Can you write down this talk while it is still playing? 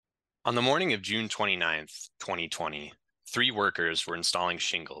On the morning of June 29th, 2020, three workers were installing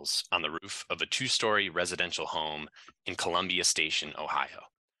shingles on the roof of a two-story residential home in Columbia Station, Ohio.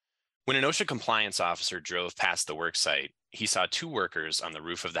 When an OSHA compliance officer drove past the worksite, he saw two workers on the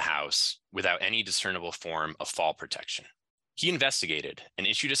roof of the house without any discernible form of fall protection. He investigated and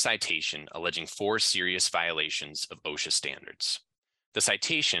issued a citation alleging four serious violations of OSHA standards. The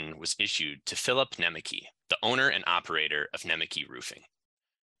citation was issued to Philip Nemeke, the owner and operator of Nemeke Roofing.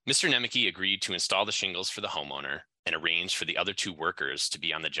 Mr. Nemeke agreed to install the shingles for the homeowner and arranged for the other two workers to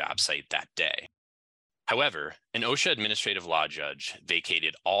be on the job site that day. However, an OSHA administrative law judge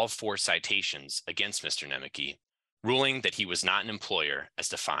vacated all four citations against Mr. Nemeke, ruling that he was not an employer as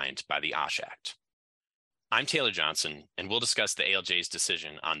defined by the OSH Act. I'm Taylor Johnson, and we'll discuss the ALJ's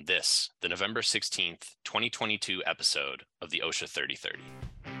decision on this, the November 16th, 2022 episode of the OSHA 3030.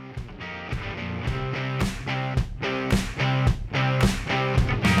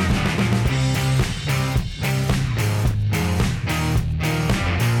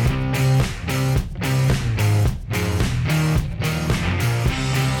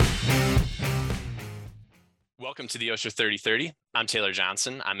 Welcome to the OSHA 3030. I'm Taylor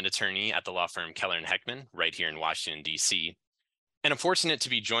Johnson. I'm an attorney at the law firm Keller & Heckman right here in Washington, D.C. And I'm fortunate to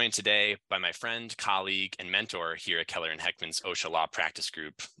be joined today by my friend, colleague, and mentor here at Keller & Heckman's OSHA Law Practice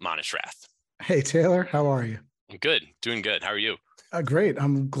Group, Manish Rath. Hey, Taylor, how are you? I'm good, doing good. How are you? Great.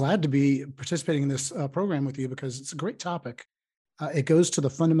 I'm glad to be participating in this program with you because it's a great topic. It goes to the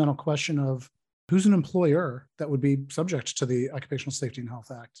fundamental question of who's an employer that would be subject to the Occupational Safety and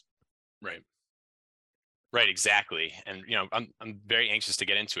Health Act. Right, exactly. And, I'm very anxious to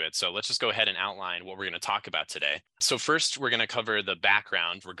get into it. So let's just go ahead and outline what we're going to talk about today. So first, we're going to cover the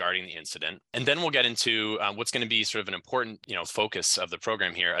background regarding the incident, and then we'll get into what's going to be sort of an important, focus of the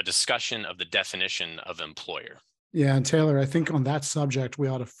program here, a discussion of the definition of employer. Yeah, and Taylor, I think on that subject, we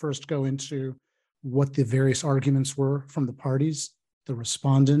ought to first go into what the various arguments were from the parties, the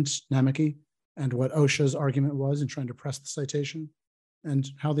respondent, Nemeke, and what OSHA's argument was in trying to press the citation, and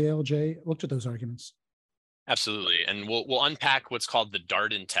how the ALJ looked at those arguments. Absolutely. And we'll unpack what's called the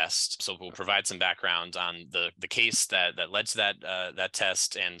Darden test. So we'll provide some background on the case that led to that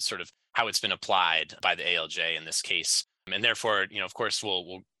test and sort of how it's been applied by the ALJ in this case. And therefore, of course,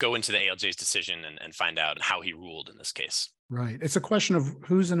 we'll go into the ALJ's decision and find out how he ruled in this case. Right. It's a question of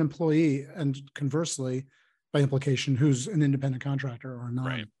who's an employee and conversely, by implication, who's an independent contractor or a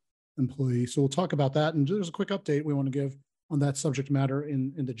non-employee. Right. So we'll talk about that. And there's a quick update we want to give on that subject matter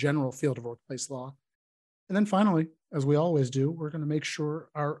in the general field of workplace law. And then finally, as we always do, we're going to make sure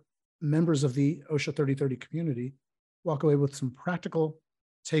our members of the OSHA 3030 community walk away with some practical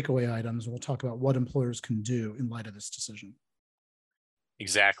takeaway items. We'll talk about what employers can do in light of this decision.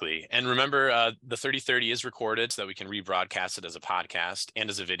 Exactly. And remember, the 3030 is recorded so that we can rebroadcast it as a podcast and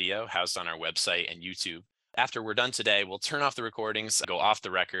as a video housed on our website and YouTube. After we're done today, we'll turn off the recordings, go off the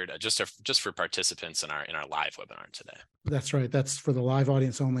record, just for participants in our live webinar today. That's right. That's for the live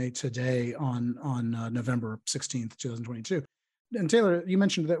audience only today on November 16th, 2022. And Taylor, you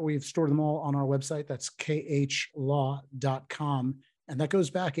mentioned that we've stored them all on our website. That's khlaw.com. And that goes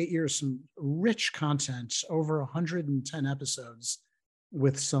back 8 years, some rich content, over 110 episodes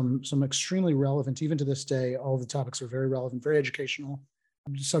with some extremely relevant, even to this day. All the topics are very relevant, very educational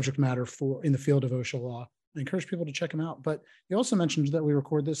subject matter in the field of OSHA law. I encourage people to check them out. But you also mentioned that we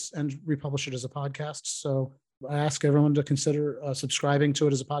record this and republish it as a podcast. So I ask everyone to consider subscribing to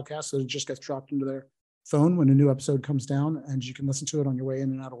it as a podcast so it just gets dropped into their phone when a new episode comes down, and you can listen to it on your way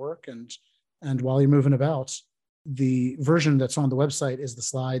in and out of work and while you're moving about. The version that's on the website is the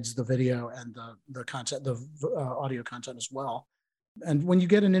slides, the video, and the content, the audio content as well. And when you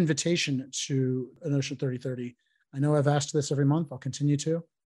get an invitation to an OSHA 3030, I know I've asked this every month, I'll continue to,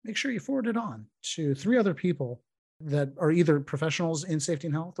 make sure you forward it on to three other people that are either professionals in safety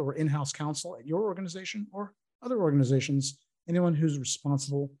and health or in-house counsel at your organization or other organizations. Anyone who's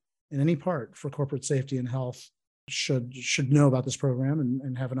responsible in any part for corporate safety and health should know about this program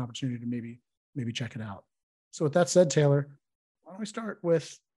and have an opportunity to maybe check it out. So with that said, Taylor, why don't we start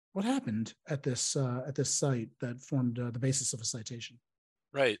with what happened at this site that formed the basis of a citation?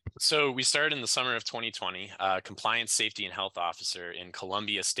 Right. So we started in the summer of 2020. Compliance Safety and Health Officer in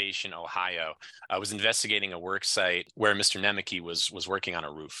Columbia Station, Ohio, was investigating a work site where Mr. Nemeke was working on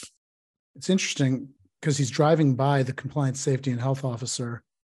a roof. It's interesting because he's driving by the Compliance Safety and Health Officer.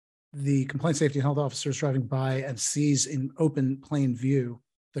 The Compliance Safety and Health Officer is driving by and sees in open plain view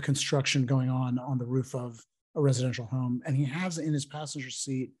the construction going on the roof of a residential home. And he has in his passenger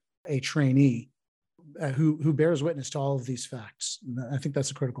seat a trainee who bears witness to all of these facts. And I think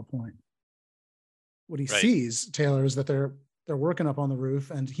that's a critical point. What he sees, Taylor, is that there they're working up on the roof,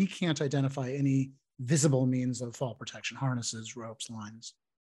 and he can't identify any visible means of fall protection: harnesses, ropes, lines.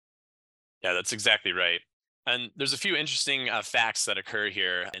 Yeah, that's exactly right. And there's a few interesting facts that occur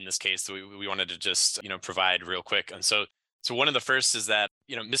here in this case that we wanted to just provide real quick. And so one of the first is that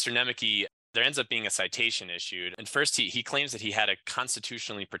Mr. Nemeke, there ends up being a citation issued. And first, he claims that he had a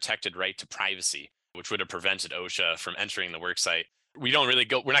constitutionally protected right to privacy, which would have prevented OSHA from entering the worksite. We're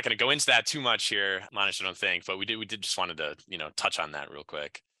not going to go into that too much here, Manish, I don't think, but we did just wanted to touch on that real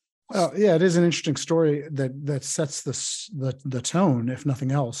quick. Well, yeah, it is an interesting story that sets the tone, if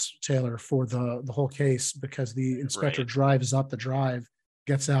nothing else, Taylor, for the whole case, because the inspector Right. drives up the drive,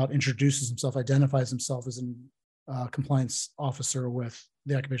 gets out, introduces himself, identifies himself as a compliance officer with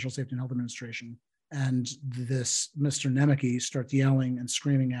the Occupational Safety and Health Administration, and this Mr. Nemeke starts yelling and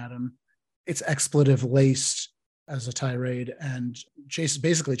screaming at him. It's expletive laced as a tirade, and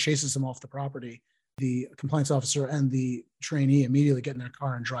basically chases him off the property. The compliance officer and the trainee immediately get in their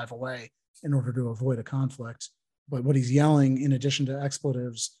car and drive away in order to avoid a conflict. But what he's yelling, in addition to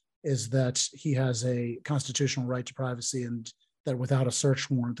expletives, is that he has a constitutional right to privacy, and that without a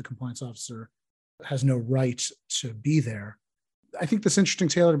search warrant, the compliance officer has no right to be there. I think that's interesting,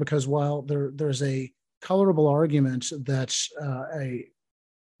 Taylor, because while there's a colorable argument that a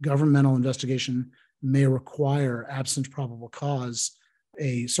governmental investigation may require, absent probable cause,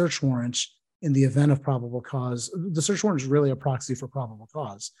 a search warrant, in the event of probable cause, the search warrant is really a proxy for probable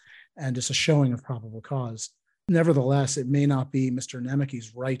cause, and it's a showing of probable cause. Nevertheless, it may not be Mr.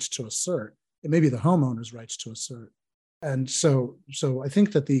 Nemeke's right to assert. It may be the homeowner's rights to assert. And so I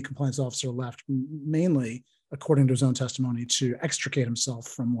think that the compliance officer left mainly, according to his own testimony, to extricate himself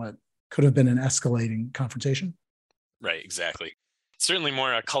from what could have been an escalating confrontation. Right, exactly. Certainly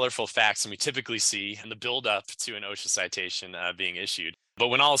more colorful facts than we typically see in the build-up to an OSHA citation being issued. But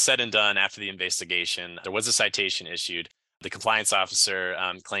when all is said and done after the investigation, there was a citation issued. The compliance officer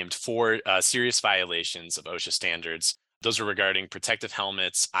claimed 4 serious violations of OSHA standards. Those were regarding protective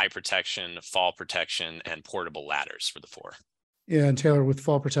helmets, eye protection, fall protection, and portable ladders for the 4. Yeah, and Taylor, with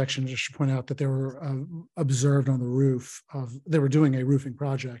fall protection, just to point out that they were observed on the roof they were doing a roofing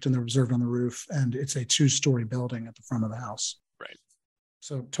project, and they're observed on the roof, and it's a 2-story building at the front of the house. Right.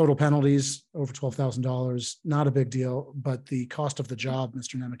 So total penalties over $12,000, not a big deal, but the cost of the job,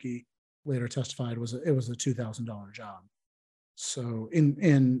 Mr. Nemeke later testified, was a $2,000 job. So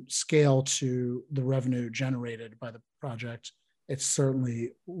in scale to the revenue generated by the project, it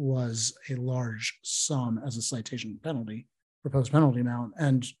certainly was a large sum as a citation penalty, proposed penalty amount.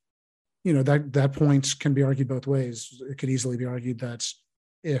 And that point can be argued both ways. It could easily be argued that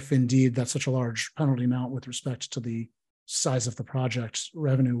if indeed that's such a large penalty amount with respect to the size of the project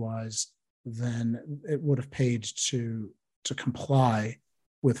revenue wise, then it would have paid to comply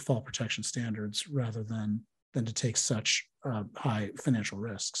with fall protection standards rather than to take such high financial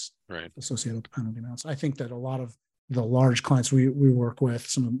risks associated with the penalty amounts. I think that a lot of the large clients we work with,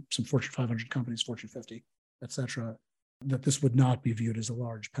 some Fortune 500 companies, Fortune 50, et cetera, that this would not be viewed as a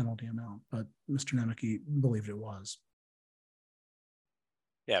large penalty amount, but Mr. Nemeke believed it was.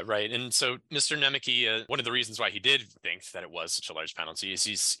 Yeah, right. And so Mr. Nemeke, one of the reasons why he did think that it was such a large penalty is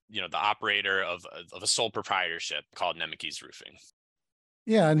he's, the operator of a sole proprietorship called Nemeke's Roofing.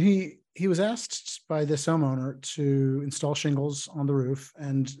 Yeah, and he was asked by this homeowner to install shingles on the roof,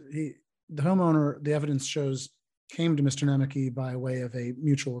 and the homeowner, the evidence shows, came to Mr. Nemeke by way of a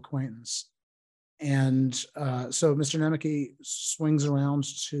mutual acquaintance. And so Mr. Nemeke swings around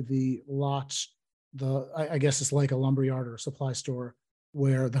to the lot, I guess it's like a lumberyard or a supply store,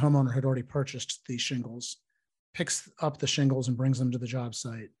 where the homeowner had already purchased the shingles, picks up the shingles and brings them to the job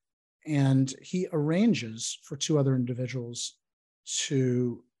site. And he arranges for 2 other individuals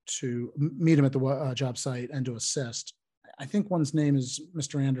to meet him at the job site and to assist. I think one's name is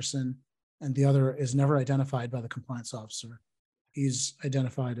Mr. Anderson, and the other is never identified by the compliance officer. He's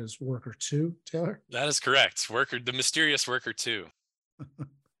identified as worker 2, Taylor? That is correct. The mysterious worker 2.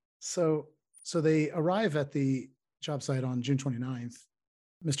 So they arrive at the job site on June 29th,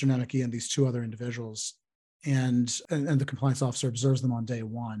 Mr. Nemeke and these 2 other individuals, and the compliance officer observes them on day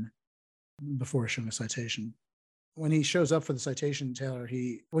 1 before issuing a citation. When he shows up for the citation, Taylor,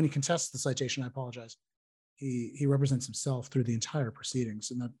 when he contests the citation, I apologize, he represents himself through the entire proceedings,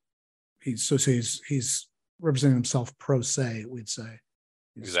 and that he's representing himself pro se, we'd say.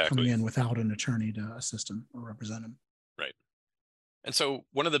 He's exactly coming in without an attorney to assist him or represent him. Right. And so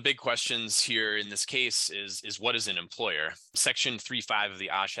one of the big questions here in this case is what is an employer? Section 3.5 of the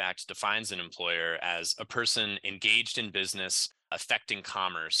OSH Act defines an employer as a person engaged in business affecting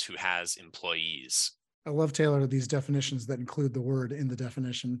commerce who has employees. I love, Taylor, these definitions that include the word in the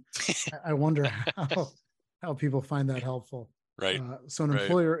definition. I wonder how people find that helpful. Right. So an Right.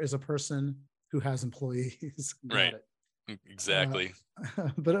 employer is a person who has employees. Got Right. it. Exactly.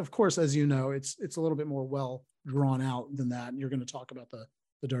 But of course, as you know, it's a little bit more well drawn out than that. And you're going to talk about the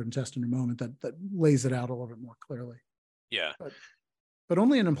Darden test in a moment that lays it out a little bit more clearly. Yeah. But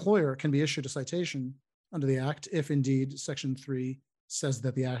only an employer can be issued a citation under the Act if indeed Section 3 says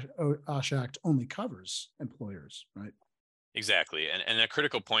that the OSH Act only covers employers, right? Exactly. And a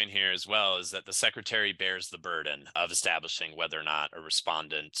critical point here as well is that the secretary bears the burden of establishing whether or not a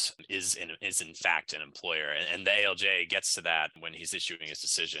respondent is in fact an employer. And the ALJ gets to that when he's issuing his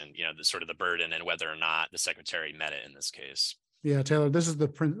decision, the sort of the burden and whether or not the secretary met it in this case. Yeah, Taylor, this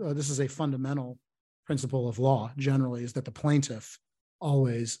is a fundamental principle of law generally, is that the plaintiff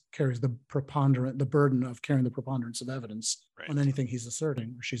always carries the burden of carrying the preponderance of evidence on anything he's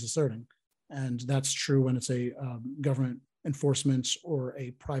asserting or she's asserting. And that's true when it's a government enforcement or a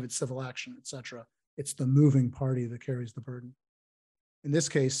private civil action, etc. It's the moving party that carries the burden. In this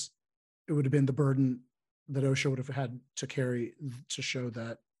case, it would have been the burden that OSHA would have had to carry to show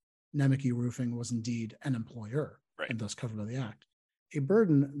that Nemeke Roofing was indeed an employer and thus covered by the Act. A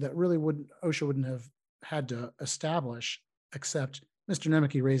burden that really OSHA wouldn't have had to establish, except Mr.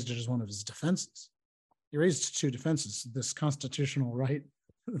 Nemeke raised it as one of his defenses. He raised two defenses: this constitutional right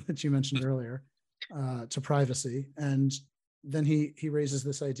that you mentioned earlier to privacy, and then he raises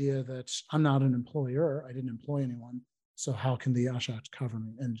this idea that I'm not an employer, I didn't employ anyone, so how can the OSH Act cover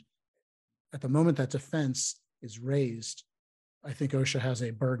me? And at the moment that defense is raised, I think OSHA has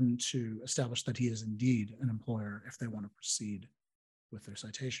a burden to establish that he is indeed an employer if they want to proceed with their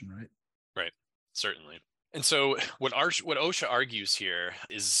citation, right? Right, certainly. And so what OSHA argues here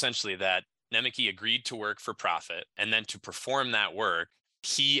is essentially that Nemeke agreed to work for profit, and then to perform that work,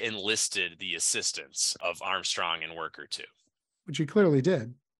 he enlisted the assistance of Armstrong and Worker 2. Which he clearly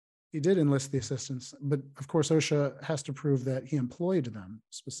did. He did enlist the assistance, but of course OSHA has to prove that he employed them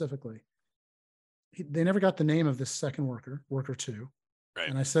specifically. They never got the name of this second worker, Worker 2. Right.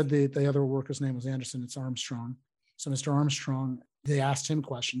 And I said the other worker's name was Anderson, it's Armstrong. So Mr. Armstrong, they asked him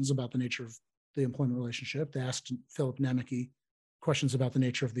questions about the nature of the employment relationship. They asked Philip Nemeke questions about the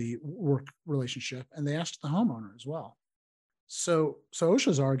nature of the work relationship, and they asked the homeowner as well. So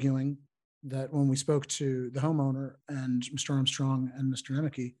OSHA's arguing that when we spoke to the homeowner and Mr. Armstrong and Mr.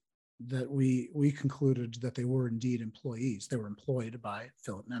 Nemeke, that we concluded that they were indeed employees. They were employed by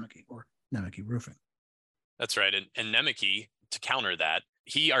Philip Nemeke or Nemeke Roofing. That's right. And Nemeke, to counter that,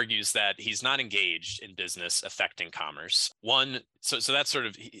 he argues that he's not engaged in business affecting commerce. So that's sort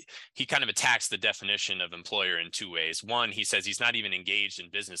of, he kind of attacks the definition of employer in two ways. One, he says he's not even engaged in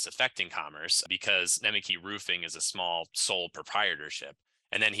business affecting commerce because Nemeke Roofing is a small sole proprietorship.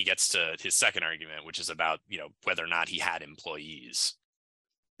 And then he gets to his second argument, which is about, whether or not he had employees.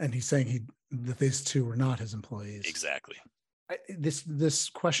 And he's saying that these two were not his employees. Exactly. This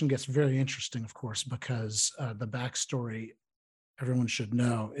question gets very interesting, of course, because the backstory everyone should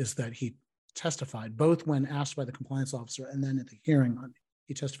know is that he testified, both when asked by the compliance officer and then at the hearing,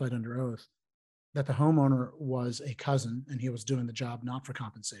 he testified under oath that the homeowner was a cousin and he was doing the job not for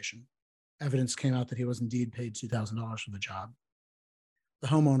compensation. Evidence came out that he was indeed paid $2,000 for the job. The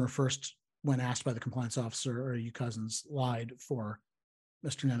homeowner first, when asked by the compliance officer, "Are you cousins?" lied for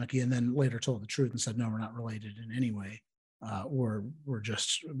Mr. Nemeke, and then later told the truth and said, "No, we're not related in any way. We're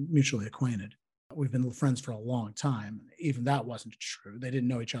just mutually acquainted. We've been friends for a long time." Even that wasn't true. They didn't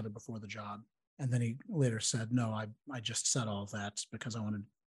know each other before the job. And then he later said, "No, I just said all of that because I wanted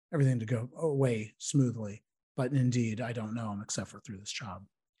everything to go away smoothly. But indeed, I don't know him except for through this job."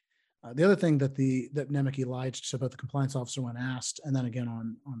 The other thing that Nemeke lied to both the compliance officer when asked, and then again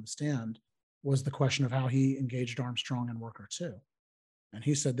on the stand, was the question of how he engaged Armstrong and Worker 2. And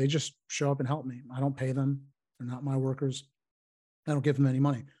he said, "They just show up and help me. I don't pay them. They're not my workers. I don't give them any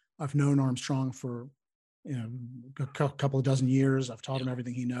money. I've known Armstrong for a couple of dozen years. I've taught him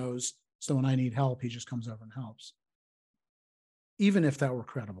everything he knows. So when I need help, he just comes over and helps." Even if that were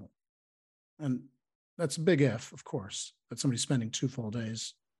credible. And that's a big if, of course, that somebody's spending 2 full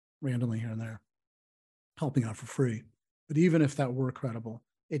days randomly here and there helping out for free. But even if that were credible,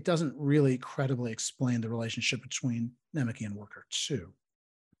 it doesn't really credibly explain the relationship between Nemeke and Worker 2,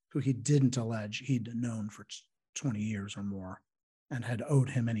 who he didn't allege he'd known for 20 years or more and had owed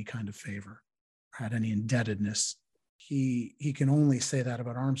him any kind of favor or had any indebtedness. He can only say that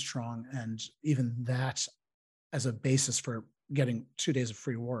about Armstrong, and even that as a basis for getting 2 days of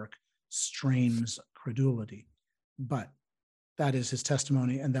free work strains credulity. But that is his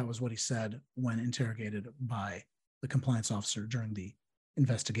testimony, and that was what he said when interrogated by the compliance officer during the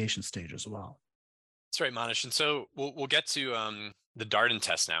investigation stage as well. That's right, Manish. And so we'll get to the Darden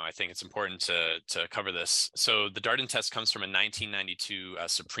test now. I think it's important to cover this. So the Darden test comes from a 1992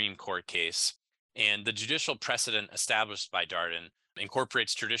 Supreme Court case, and the judicial precedent established by Darden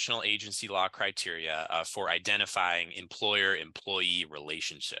incorporates traditional agency law criteria for identifying employer-employee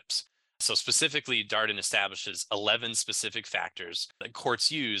relationships. So specifically, Darden establishes 11 specific factors that courts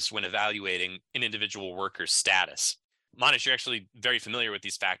use when evaluating an individual worker's status. Manish, you're actually very familiar with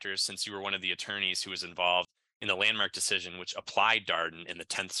these factors since you were one of the attorneys who was involved in the landmark decision which applied Darden in the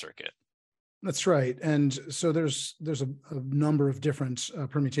 10th Circuit. That's right. And so there's a number of different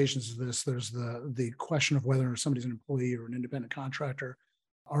permutations of this. There's the question of whether somebody's an employee or an independent contractor.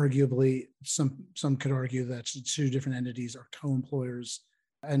 Arguably, some could argue that two different entities are co-employers.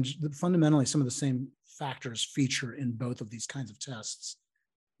 And fundamentally, some of the same factors feature in both of these kinds of tests,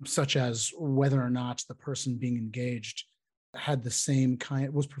 such as whether or not the person being engaged had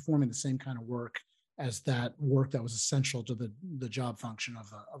was performing the same kind of work as that work that was essential to the job function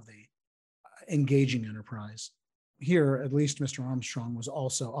of the engaging enterprise. Here, at least Mr. Armstrong was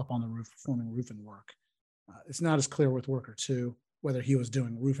also up on the roof performing roofing work. It's not as clear with worker two whether he was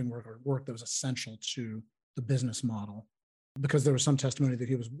doing roofing work or work that was essential to the business model, because there was some testimony that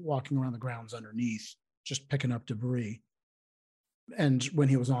he was walking around the grounds underneath, just picking up debris. And when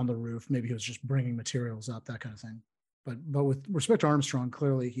he was on the roof, maybe he was just bringing materials up, that kind of thing. But with respect to Armstrong,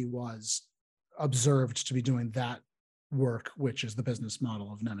 clearly he was observed to be doing that work, which is the business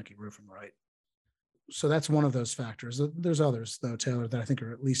model of Nemeke Roofing, right? So that's one of those factors. There's others, though, Taylor, that I think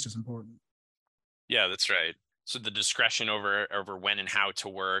are at least as important. Yeah, that's right. So the discretion over when and how to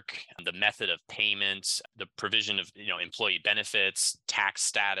work, the method of payment, the provision of employee benefits, tax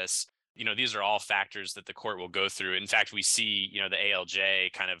status. These are all factors that the court will go through. In fact, we see the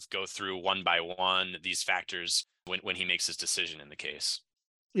ALJ kind of go through one by one these factors when he makes his decision in the case.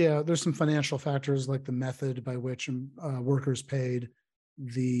 Yeah, there's some financial factors like the method by which workers paid,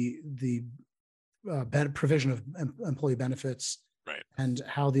 the provision of employee benefits, right, and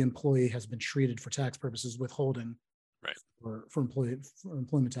how the employee has been treated for tax purposes, withholding, right, for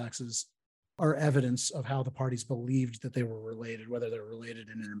employment taxes, are evidence of how the parties believed that they were related, whether they're related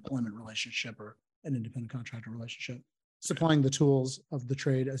in an employment relationship or an independent contractor relationship, supplying the tools of the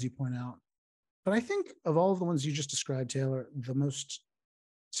trade, as you point out. But I think of all of the ones you just described, Taylor, the most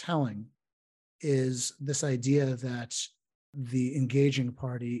telling is this idea that the engaging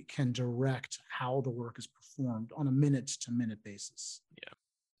party can direct how the work is performed on a minute-to-minute basis. Yeah.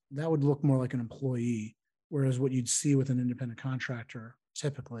 That would look more like an employee, whereas what you'd see with an independent contractor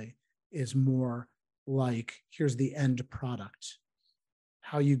typically is more like, here's the end product.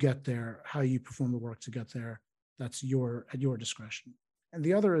 How you get there, how you perform the work to get there, that's at your discretion. And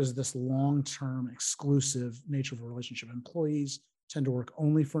the other is this long-term exclusive nature of a relationship. Employees tend to work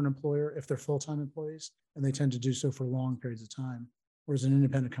only for an employer if they're full-time employees, and they tend to do so for long periods of time. Whereas an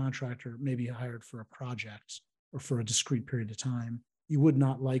independent contractor may be hired for a project or for a discrete period of time. You would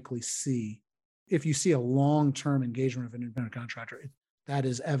not likely see, if you see a long-term engagement of an independent contractor, that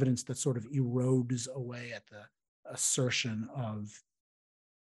is evidence that sort of erodes away at the assertion of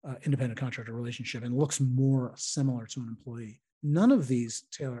independent contractor relationship and looks more similar to an employee. None of these,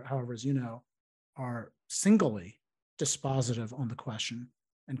 Taylor, however, as you know, are singly dispositive on the question,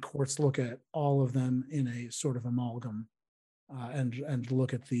 and courts look at all of them in a sort of amalgam and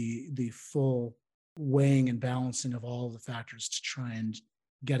look at the full weighing and balancing of all of the factors to try and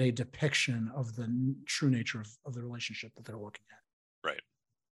get a depiction of the true nature of the relationship that they're looking at. Right.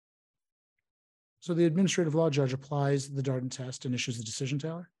 So the administrative law judge applies the Darden test and issues the decision,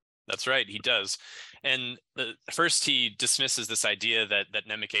 Taylor? That's right, he does. And first, he dismisses this idea that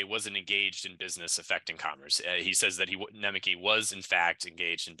Nemeke wasn't engaged in business affecting commerce. He says that Nemeke was, in fact,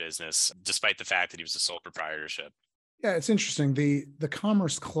 engaged in business, despite the fact that he was a sole proprietorship. Yeah, it's interesting. The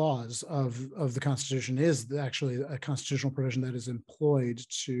Commerce Clause of the Constitution is actually a constitutional provision that is employed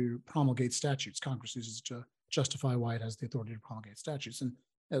to promulgate statutes. Congress uses it to justify why it has the authority to promulgate statutes. And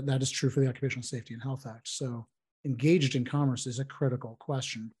that is true for the Occupational Safety and Health Act. So engaged in commerce is a critical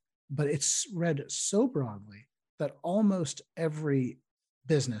question, but it's read so broadly that almost every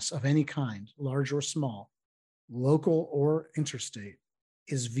business of any kind, large or small, local or interstate,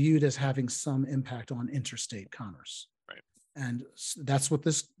 is viewed as having some impact on interstate commerce. Right. And that's what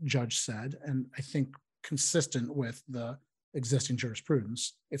this judge said. And I think consistent with the existing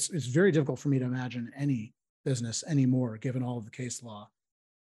jurisprudence, it's very difficult for me to imagine any business anymore, given all of the case law,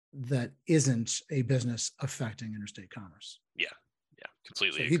 that isn't a business affecting interstate commerce. Yeah,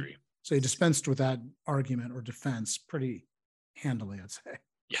 completely agree. So he dispensed with that argument or defense pretty handily, I'd say.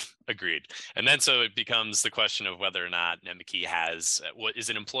 Yeah, agreed. And then so it becomes the question of whether or not Nemeke is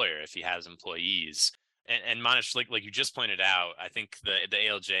an employer, if he has employees. And Manish, like you just pointed out, I think the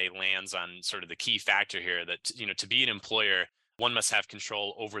ALJ lands on sort of the key factor here that, to be an employer, one must have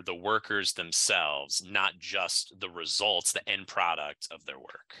control over the workers themselves, not just the results, the end product of their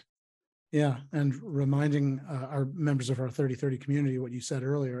work. Yeah, and reminding our members of our 30/30 community what you said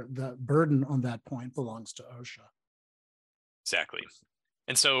earlier, the burden on that point belongs to OSHA. Exactly.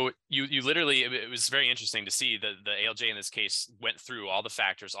 And so you literally, it was very interesting to see that the ALJ in this case went through all the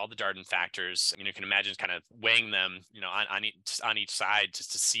factors, all the Darden factors. You can imagine kind of weighing them, on each side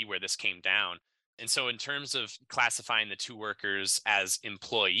just to see where this came down. And so in terms of classifying the two workers as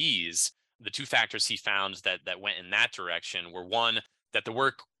employees, the two factors he found that went in that direction were, one, that the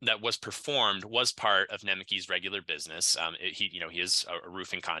work that was performed was part of Nemke's regular business. He is a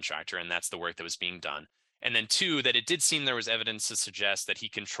roofing contractor, and that's the work that was being done. And then two, that it did seem there was evidence to suggest that he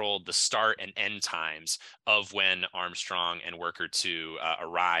controlled the start and end times of when Armstrong and worker two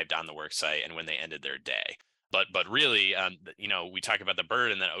arrived on the work site and when they ended their day. But really, we talk about the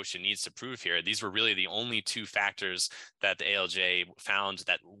burden that OSHA needs to prove here. These were really the only two factors that the ALJ found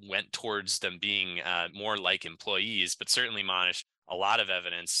that went towards them being more like employees. But certainly, Manish, a lot of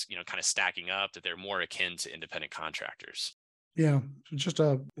evidence, kind of stacking up that they're more akin to independent contractors. Yeah, just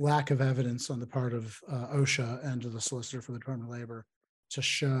a lack of evidence on the part of OSHA and the solicitor for the Department of Labor to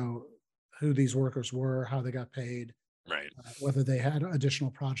show who these workers were, how they got paid, Right. whether they had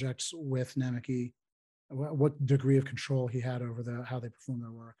additional projects with Nemeke, what degree of control he had over how they performed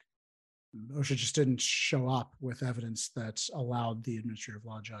their work. OSHA just didn't show up with evidence that allowed the administrative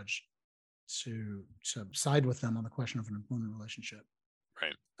law judge to side with them on the question of an employment relationship.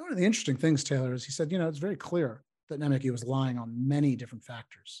 Right. One of the interesting things, Taylor, is he said, it's very clear that Nemeke was lying on many different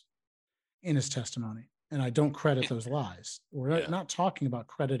factors in his testimony. And I don't credit those lies. We're not talking about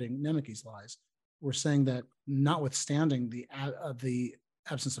crediting Nemeke's lies. We're saying that notwithstanding the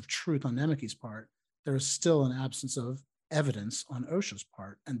absence of truth on Nemeke's part, there is still an absence of evidence on OSHA's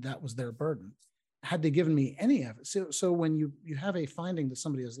part, and that was their burden. Had they given me any evidence, so when you have a finding that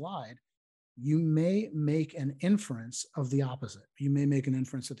somebody has lied, you may make an inference of the opposite. You may make an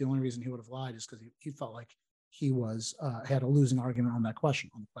inference that the only reason he would have lied is because he felt like he had a losing argument on the question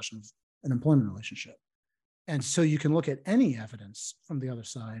of an employment relationship. And so you can look at any evidence from the other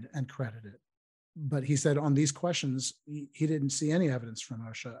side and credit it. But he said on these questions, he didn't see any evidence from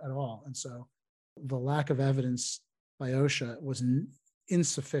OSHA at all. And so the lack of evidence by OSHA was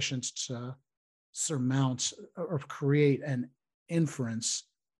insufficient to surmount or create an inference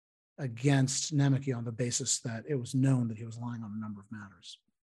against Nemeke on the basis that it was known that he was lying on a number of matters.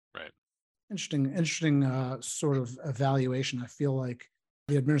 Right. Interesting sort of evaluation. I feel like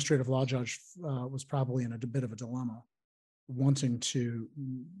the administrative law judge was probably in a bit of a dilemma, wanting to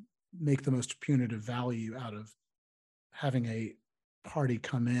make the most punitive value out of having a party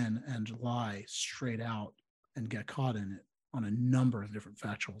come in and lie straight out and get caught in it on a number of different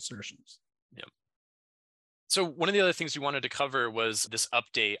factual assertions. Yep. So one of the other things we wanted to cover was this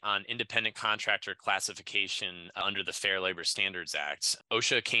update on independent contractor classification under the Fair Labor Standards Act.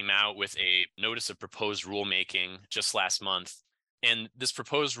 OSHA came out with a notice of proposed rulemaking just last month, and this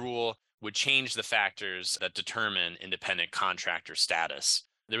proposed rule would change the factors that determine independent contractor status.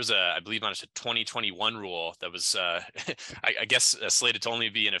 There was I believe, on a 2021 rule that was, I guess, slated to only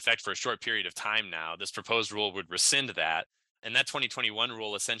be in effect for a short period of time now. This proposed rule would rescind that. And that 2021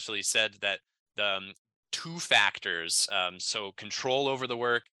 rule essentially said that the two factors, so control over the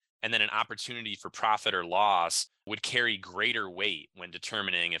work and then an opportunity for profit or loss, would carry greater weight when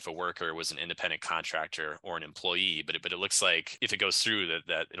determining if a worker was an independent contractor or an employee. But it looks like if it goes through,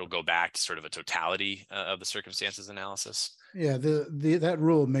 that it'll go back to sort of a totality of the circumstances analysis. Yeah, that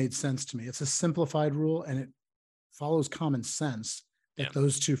rule made sense to me. It's a simplified rule, and it follows common sense that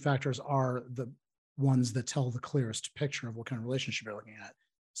those two factors are the ones that tell the clearest picture of what kind of relationship you're looking at.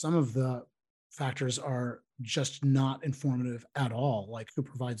 Some of the factors are just not informative at all, like who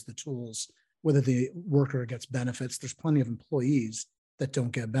provides the tools, whether the worker gets benefits. There's plenty of employees that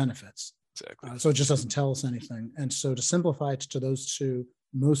don't get benefits. Exactly. So it just doesn't tell us anything. And so to simplify it to those two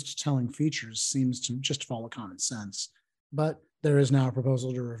most telling features seems to just follow common sense. But there is now a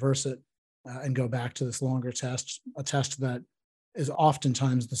proposal to reverse it and go back to this longer test, a test that is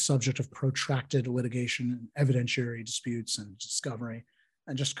oftentimes the subject of protracted litigation and evidentiary disputes and discovery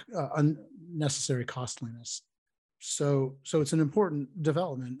and just unnecessary costliness. So it's an important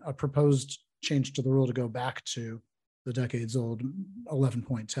development, a proposed change to the rule to go back to the decades-old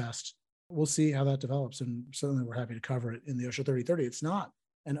 11-point test. We'll see how that develops, and certainly we're happy to cover it in the OSHA 3030. It's not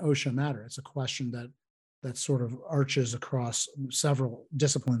an OSHA matter. It's a question that sort of arches across several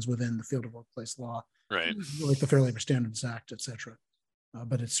disciplines within the field of workplace law, right? Like the Fair Labor Standards Act, et cetera.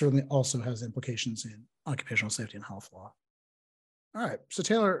 but it certainly also has implications in occupational safety and health law. All right. So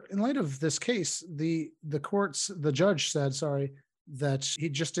Taylor, in light of this case, the judge said, that he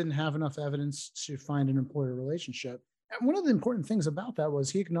just didn't have enough evidence to find an employer relationship. And one of the important things about that was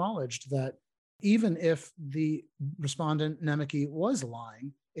he acknowledged that even if the respondent Nemeke was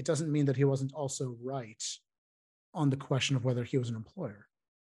lying, it doesn't mean that he wasn't also right on the question of whether he was an employer.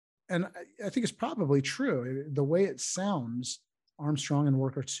 And I think it's probably true. The way it sounds, Armstrong and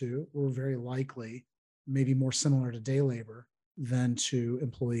Worker 2 were very likely maybe more similar to day labor than to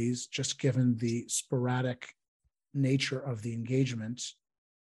employees, just given the sporadic nature of the engagement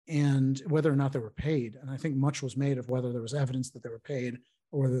and whether or not they were paid. And I think much was made of whether there was evidence that they were paid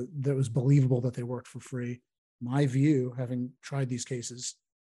or that it was believable that they worked for free. My view, having tried these cases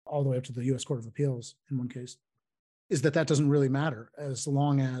all the way up to the U.S. Court of Appeals in one case, is that doesn't really matter as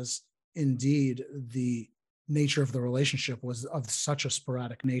long as indeed the nature of the relationship was of such a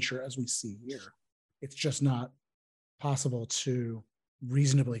sporadic nature as we see here. It's just not possible to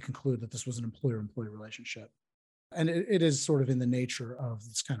reasonably conclude that this was an employer-employee relationship. And it is sort of in the nature of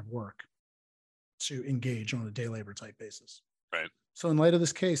this kind of work to engage on a day labor type basis. Right. So in light of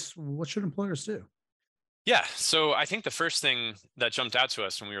this case, what should employers do? Yeah. So I think the first thing that jumped out to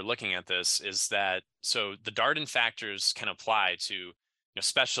us when we were looking at this is that, so the Darden factors can apply to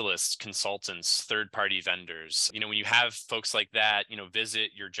specialists, consultants, third-party vendors. When you have folks like that, visit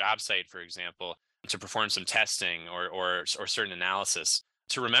your job site, for example, to perform some testing or certain analysis,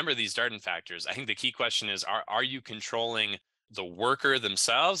 to remember these Darden factors, I think the key question is, are you controlling the worker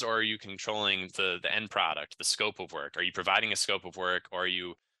themselves, or are you controlling the end product, the scope of work? Are you providing a scope of work, or are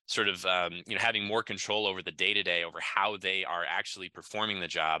you sort of having more control over the day-to-day, over how they are actually performing the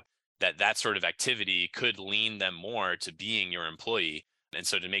job, that sort of activity could lean them more to being your employee? And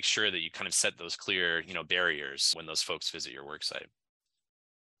so to make sure that you kind of set those clear, barriers when those folks visit your work site.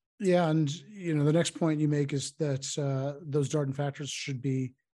 Yeah, and the next point you make is that those Darden factors should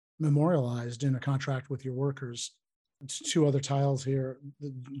be memorialized in a contract with your workers. It's two other tiles here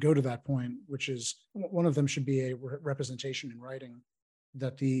that go to that point, which is one of them should be a representation in writing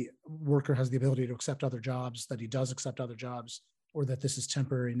that the worker has the ability to accept other jobs, that he does accept other jobs, or that this is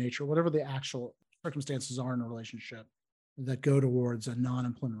temporary in nature, whatever the actual circumstances are in a relationship that go towards a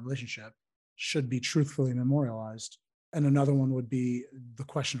non-employment relationship should be truthfully memorialized. And another one would be the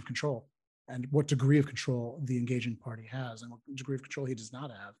question of control and what degree of control the engaging party has and what degree of control he does not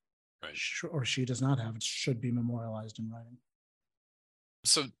have, right, or she does not have. It should be memorialized in writing.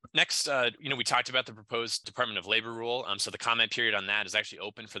 So next, we talked about the proposed Department of Labor rule. So the comment period on that is actually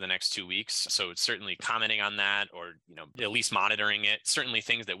open for the next 2 weeks. So it's certainly commenting on that, or at least monitoring it. Certainly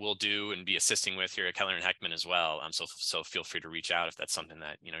things that we'll do and be assisting with here at Keller and Heckman as well. So feel free to reach out if that's something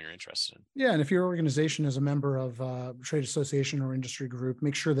that you're interested in. Yeah, and if your organization is a member of a trade association or industry group,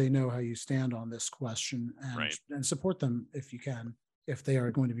 make sure they know how you stand on this question and support them if you can, if they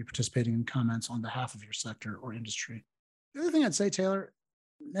are going to be participating in comments on behalf of your sector or industry. The other thing I'd say, Taylor,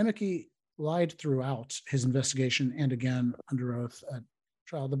 Nemeke lied throughout his investigation and again under oath at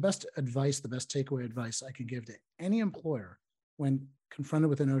trial. The best takeaway advice I can give to any employer when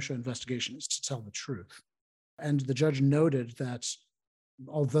confronted with an OSHA investigation is to tell the truth. And the judge noted that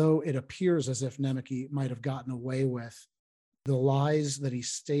although it appears as if Nemeke might have gotten away with the lies that he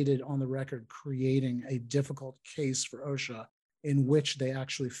stated on the record, creating a difficult case for OSHA in which they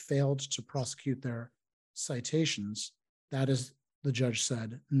actually failed to prosecute their citations, that is, the judge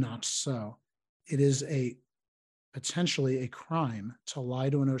said, not so. It is potentially a crime to lie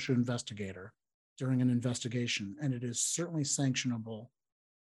to an OSHA investigator during an investigation, and it is certainly sanctionable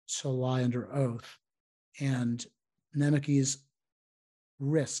to lie under oath. And Nemeke's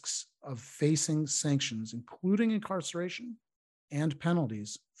risks of facing sanctions, including incarceration and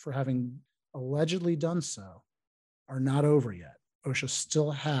penalties for having allegedly done so, are not over yet. OSHA still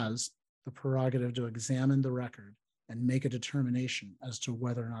has the prerogative to examine the record and make a determination as to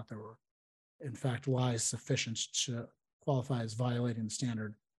whether or not there were, in fact, lies sufficient to qualify as violating the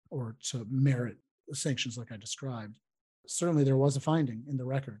standard or to merit the sanctions like I described. Certainly there was a finding in the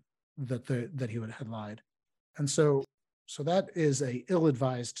record that he had lied. And so that is a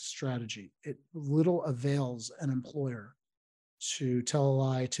ill-advised strategy. It little avails an employer to tell a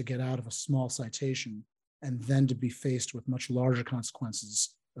lie to get out of a small citation and then to be faced with much larger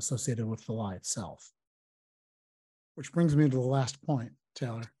consequences associated with the lie itself. Which brings me to the last point,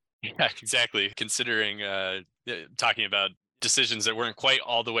 Taylor. Yeah, exactly. Considering talking about decisions that weren't quite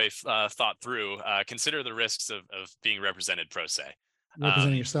all the way thought through, consider the risks of being represented pro se.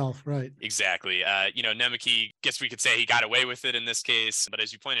 Representing yourself, right? Exactly. Nemeke, guess we could say he got away with it in this case, but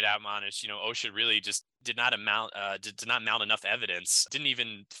as you pointed out, Manish, OSHA really just did not mount enough evidence, didn't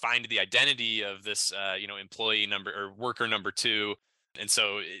even find the identity of this employee number or worker number 2. And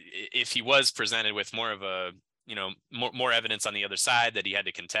so if he was presented with more of a more evidence on the other side that he had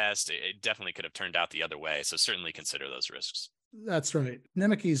to contest, it definitely could have turned out the other way. So certainly consider those risks. That's right.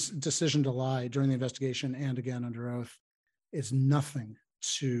 Nemike's decision to lie during the investigation and again under oath is nothing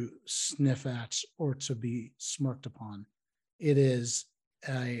to sniff at or to be smirked upon. It is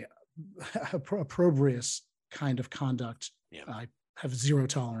a opprobrious kind of conduct. Yeah. I have zero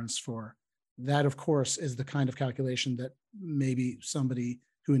tolerance for. That, of course, is the kind of calculation that maybe somebody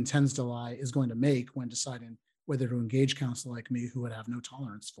who intends to lie is going to make when deciding whether to engage counsel like me, who would have no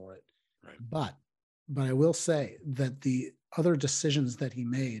tolerance for it. Right. But I will say that the other decisions that he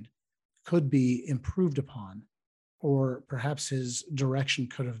made could be improved upon, or perhaps his direction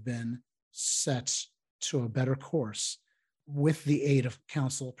could have been set to a better course with the aid of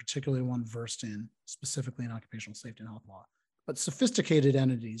counsel, particularly one versed in specifically in occupational safety and health law. But sophisticated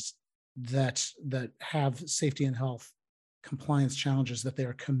entities that have safety and health compliance challenges that they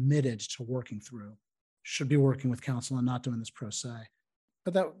are committed to working through should be working with counsel and not doing this pro se.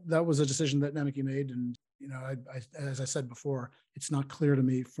 But that was a decision that Nemike made. And, I, as I said before, it's not clear to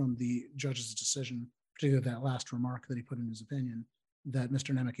me from the judge's decision, particularly that last remark that he put in his opinion, that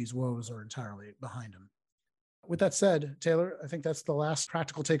Mr. Nemike's woes are entirely behind him. With that said, Taylor, I think that's the last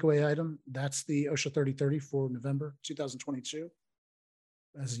practical takeaway item. That's the OSHA 3030 for November 2022.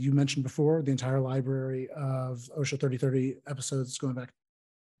 As you mentioned before, the entire library of OSHA 3030 episodes going back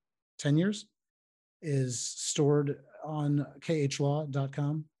 10 years is stored on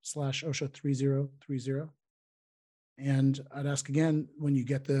khlaw.com/OSHA 3030. And I'd ask again, when you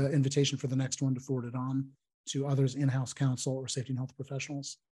get the invitation for the next one, to forward it on to others, in-house counsel or safety and health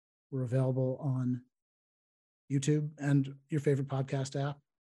professionals. We're available on YouTube and your favorite podcast app.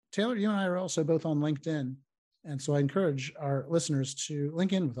 Taylor, you and I are also both on LinkedIn. And so I encourage our listeners to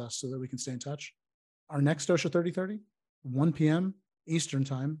link in with us so that we can stay in touch. Our next OSHA 3030, 1 p.m. Eastern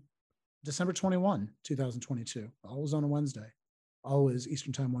Time, December 21, 2022, always on a Wednesday, always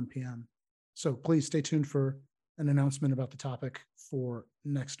Eastern Time, 1 p.m. So please stay tuned for an announcement about the topic for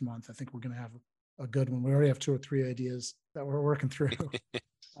next month. I think we're going to have a good one. We already have 2 or 3 ideas that we're working through.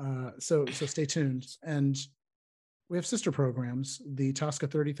 So stay tuned. And we have sister programs, the TSCA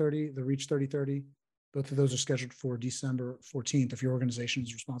 3030, the REACH 3030. Both of those are scheduled for December 14th. If your organization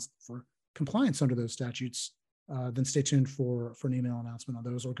is responsible for compliance under those statutes, then stay tuned for an email announcement on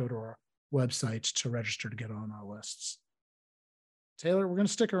those, or go to our website to register to get on our lists. Taylor, we're going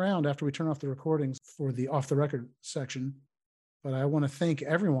to stick around after we turn off the recordings for the off the record section, but I want to thank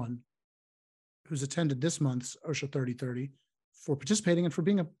everyone who's attended this month's OSHA 3030 for participating and for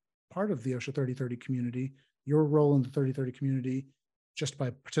being a part of the OSHA 3030 community. Your role in the 3030 community, just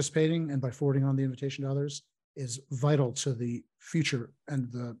by participating and by forwarding on the invitation to others, is vital to the future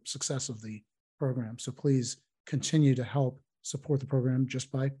and the success of the program. So please continue to help support the program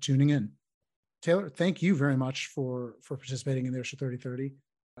just by tuning in. Taylor, thank you very much for participating in the OSHA 3030.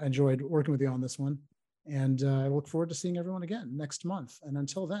 I enjoyed working with you on this one, and I look forward to seeing everyone again next month. And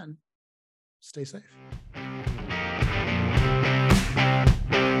until then, stay safe.